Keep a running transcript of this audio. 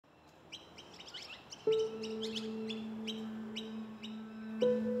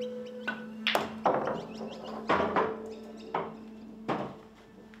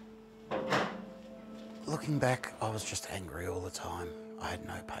Looking back, I was just angry all the time. I had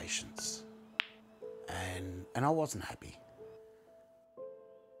no patience. And I wasn't happy.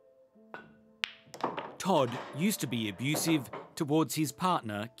 Todd used to be abusive towards his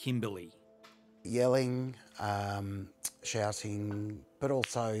partner, Kimberly. Yelling, shouting, but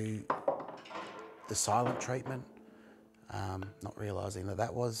also the silent treatment, not realising that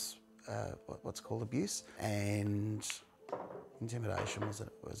that was what's called abuse, and intimidation was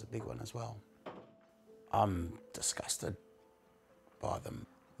a big one as well. I'm disgusted by them,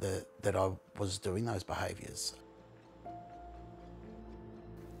 that I was doing those behaviours.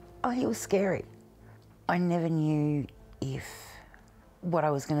 Oh, he was scary. I never knew if what I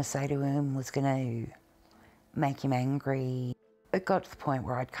was going to say to him was going to make him angry. It got to the point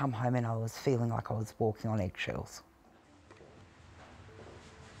where I'd come home and I was feeling like I was walking on eggshells.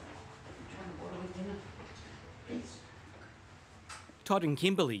 Todd and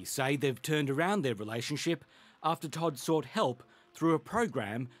Kimberly say they've turned around their relationship after Todd sought help through a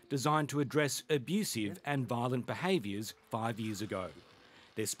program designed to address abusive and violent behaviours 5 years ago.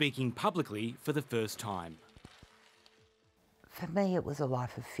 They're speaking publicly for the first time. For me, it was a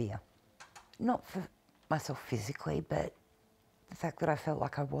life of fear. Not for myself physically, but the fact that I felt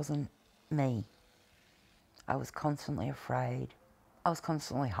like I wasn't me. I was constantly afraid. I was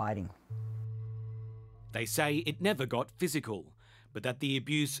constantly hiding. They say it never got physical, but that the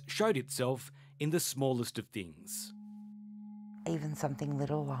abuse showed itself in the smallest of things. Even something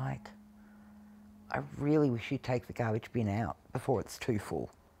little like, I really wish you'd take the garbage bin out before it's too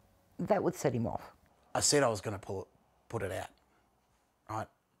full. That would set him off. I said I was going to put it out, right?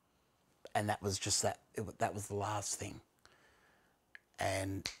 And that was just that. That was the last thing.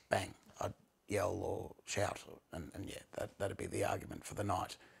 And bang, I'd yell or shout, and yeah, that'd be the argument for the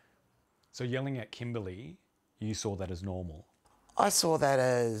night. So yelling at Kimberly, you saw that as normal? I saw that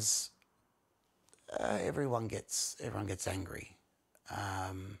as everyone gets angry.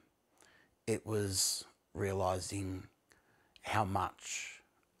 It was realising how much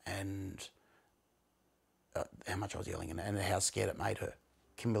I was yelling and how scared it made her.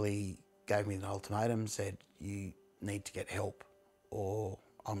 Kimberly gave me an ultimatum, said, "You need to get help or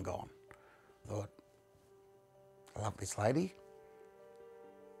I'm gone." I thought, I love this lady.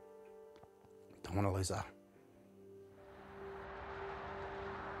 Don't want to lose her.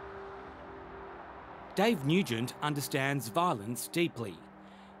 Dave Nugent understands violence deeply.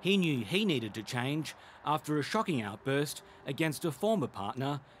 He knew he needed to change after a shocking outburst against a former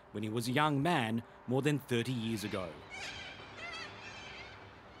partner when he was a young man more than 30 years ago.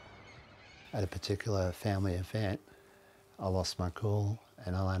 At a particular family event, I lost my cool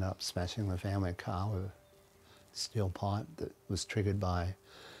and I ended up smashing the family car with a steel pipe that was triggered by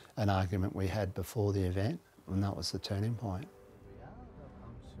an argument we had before the event, and that was the turning point.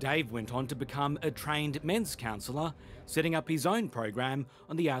 Dave went on to become a trained men's counsellor, setting up his own program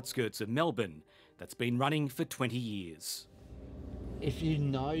on the outskirts of Melbourne that's been running for 20 years. If you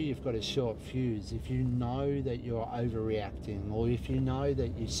know you've got a short fuse, if you know that you're overreacting, or if you know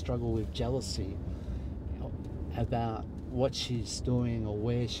that you struggle with jealousy about what she's doing or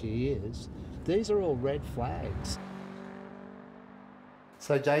where she is, these are all red flags.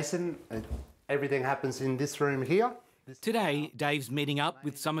 So Jason, everything happens in this room here. Today, Dave's meeting up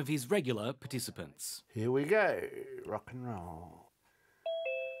with some of his regular participants. Here we go, rock and roll.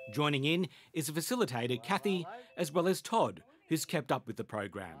 Joining in is a facilitator, Kathy, as well as Todd, who's kept up with the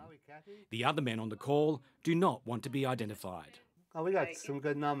program. The other men on the call do not want to be identified. Oh, we got some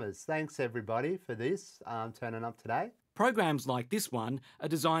good numbers. Thanks everybody for this, turning up today. Programs like this one are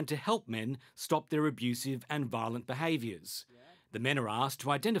designed to help men stop their abusive and violent behaviours. The men are asked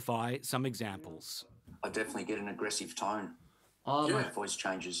to identify some examples. I definitely get an aggressive tone. Oh, My voice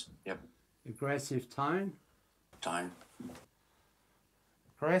changes. Yep. aggressive tone. Tone.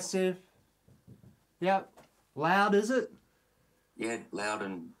 Aggressive. Yep. Loud, is it? Yeah, loud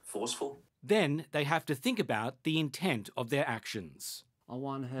and forceful. Then they have to think about the intent of their actions. I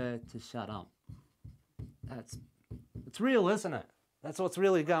want her to shut up. It's real, isn't it? That's what's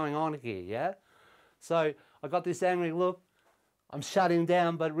really going on here, yeah? So I got this angry look. I'm shutting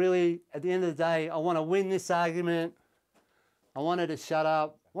down, but really, at the end of the day, I want to win this argument. I want her to shut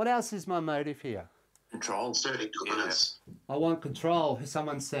up. What else is my motive here? Control. Dominance. I want control.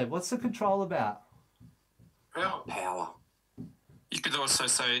 Someone said, what's the control about? Power. You could also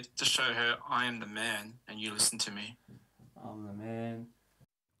say, to show her, I am the man and you listen to me. I'm the man.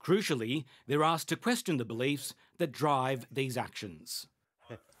 Crucially, they're asked to question the beliefs that drive these actions.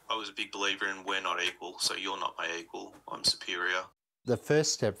 I was a big believer in we're not equal, so you're not my equal, I'm superior. The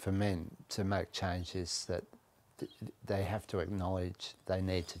first step for men to make change is that they have to acknowledge they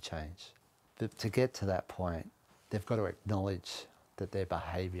need to change. But to get to that point, they've got to acknowledge that their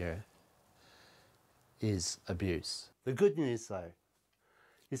behaviour is abuse. The good news, though,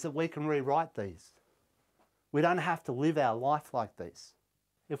 is that we can rewrite these. We don't have to live our life like this.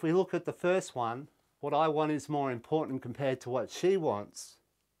 If we look at the first one, what I want is more important compared to what she wants.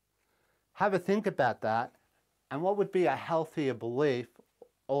 Have a think about that, and what would be a healthier belief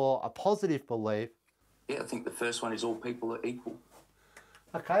or a positive belief? Yeah, I think the first one is all people are equal.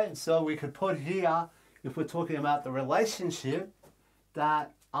 Okay, so we could put here, if we're talking about the relationship,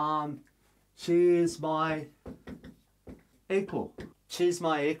 that she is my equal. She's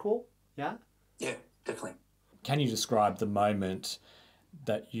my equal, yeah? Yeah, definitely. Can you describe the moment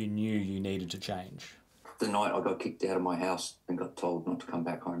that you knew you needed to change? The night I got kicked out of my house and got told not to come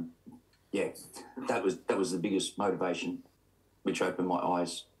back home. Yeah, that was the biggest motivation, which opened my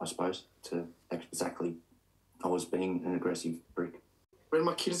eyes, I suppose, to exactly I was being an aggressive prick. When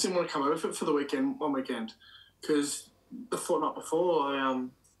my kids didn't want to come over for the weekend, one weekend, because the fortnight before, I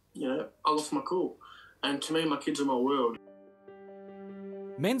lost my cool. And to me, my kids are my world.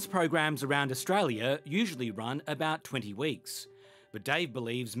 Men's programs around Australia usually run about 20 weeks, but Dave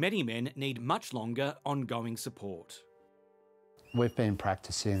believes many men need much longer ongoing support. We've been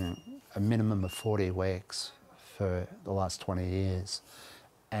practicing a minimum of 40 weeks for the last 20 years,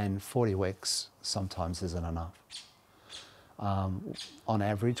 and 40 weeks sometimes isn't enough. On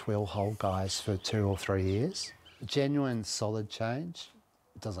average, we'll hold guys for 2 or 3 years. Genuine, solid change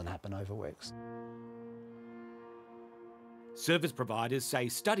doesn't happen over weeks. Service providers say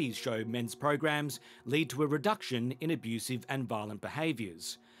studies show men's programs lead to a reduction in abusive and violent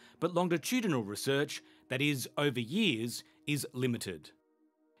behaviours, but longitudinal research, that is, over years, is limited.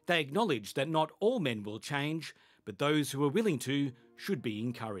 They acknowledge that not all men will change, but those who are willing to should be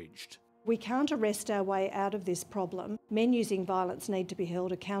encouraged. We can't arrest our way out of this problem. Men using violence need to be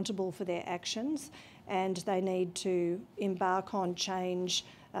held accountable for their actions, and they need to embark on change,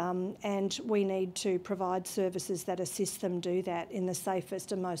 and we need to provide services that assist them do that in the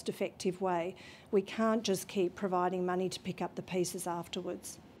safest and most effective way. We can't just keep providing money to pick up the pieces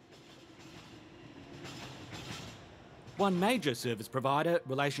afterwards. One major service provider,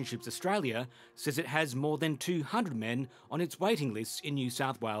 Relationships Australia, says it has more than 200 men on its waiting lists in New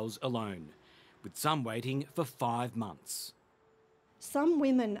South Wales alone, with some waiting for 5 months. Some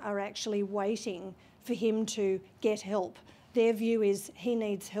women are actually waiting for him to get help. Their view is he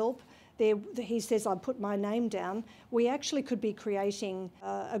needs help. He says, I put my name down. We actually could be creating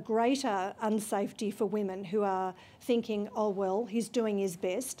a greater unsafety for women who are thinking, oh, well, he's doing his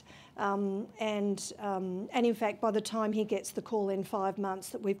best. And in fact, by the time he gets the call in 5 months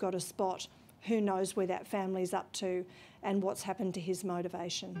that we've got a spot, who knows where that family's up to and what's happened to his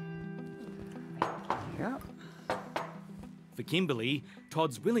motivation. Yeah. For Kimberly,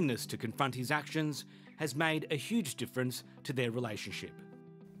 Todd's willingness to confront his actions has made a huge difference to their relationship.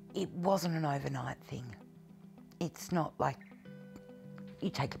 It wasn't an overnight thing. It's not like you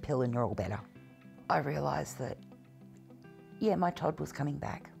take a pill and you're all better. I realised that, yeah, my Todd was coming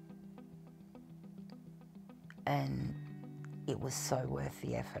back. And it was so worth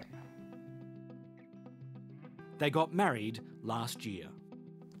the effort. They got married last year.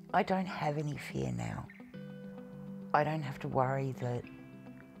 I don't have any fear now. I don't have to worry that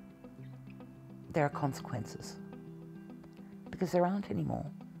there are consequences, because there aren't anymore.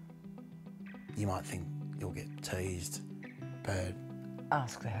 You might think you'll get teased, but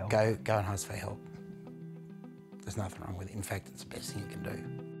ask for help. Go and ask for help. There's nothing wrong with it. In fact, it's the best thing you can do.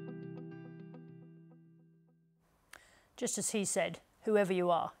 Just as he said, whoever you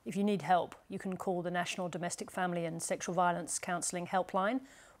are, if you need help, you can call the National Domestic Family and Sexual Violence Counselling Helpline,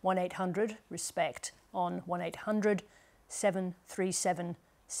 1800-RESPECT, on 1800 737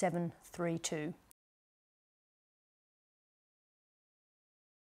 732.